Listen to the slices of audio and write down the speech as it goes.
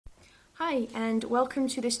Hi, and welcome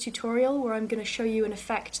to this tutorial where I'm going to show you an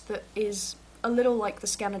effect that is a little like the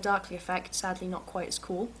Scanner Darkly effect, sadly not quite as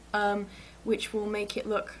cool, which will make it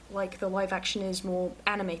look like the live action is more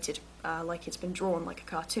animated, like it's been drawn like a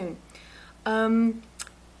cartoon.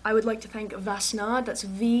 I would like to thank Vasnaad, that's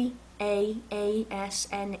V-A-A-S-N-A-A-D,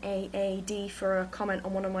 for a comment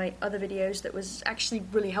on one of my other videos that was actually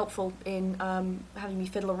really helpful in having me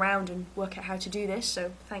fiddle around and work out how to do this,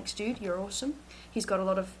 so thanks dude, you're awesome. He's got a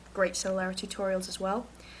lot of great Cinelerra tutorials as well.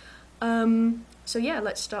 So yeah,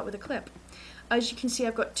 let's start with a clip. As you can see,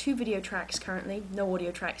 I've got two video tracks currently, no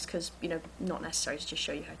audio tracks because, you know, not necessary to just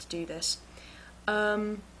show you how to do this.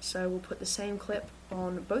 So we'll put the same clip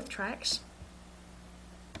on both tracks,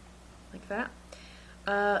 like that.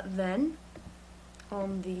 Then,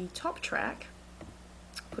 on the top track,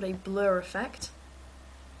 put a blur effect.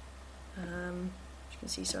 As you can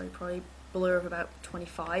see, sorry, probably blur of about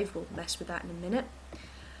 25, we'll mess with that in a minute.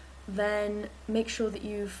 Then make sure that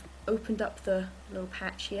you've opened up the little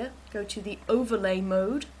patch here, go to the overlay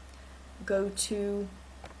mode, go to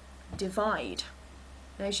divide.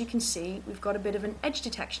 And as you can see, we've got a bit of an edge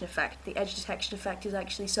detection effect. The edge detection effect is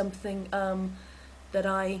actually something that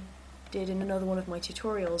I did in another one of my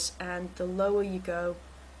tutorials, and the lower you go,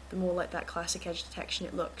 the more like that classic edge detection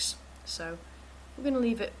it looks. So we're going to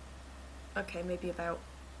leave it, okay, maybe about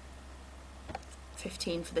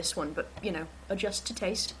 15 for this one, but you know, adjust to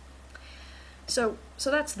taste. So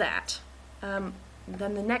that's that. Then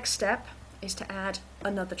the next step is to add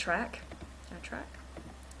another track. Add track.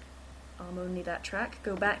 Only that track.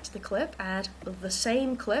 Go back to the clip, add the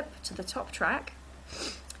same clip to the top track,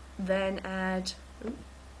 then add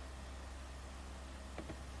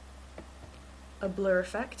a blur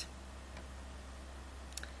effect.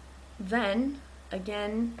 Then,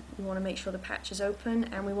 again, we want to make sure the patch is open,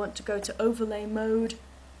 and we want to go to overlay mode,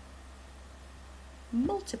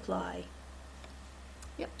 multiply.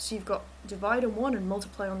 Yep, so you've got divide on one and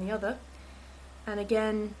multiply on the other, and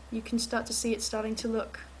again you can start to see it starting to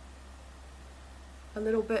look a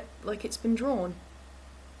little bit like it's been drawn.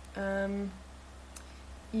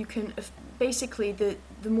 You can basically, the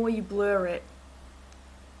more you blur it,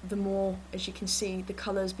 the more, as you can see, the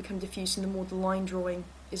colours become diffuse and the more the line drawing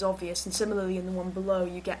is obvious, and similarly in the one below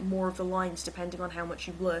you get more of the lines depending on how much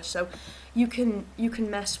you blur. So you can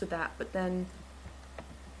mess with that, but then,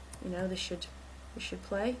 you know, this should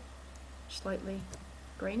play slightly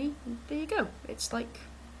grainy. And there you go. It's like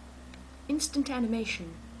instant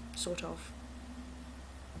animation, sort of.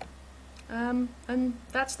 And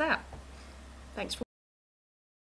that's that. Thanks for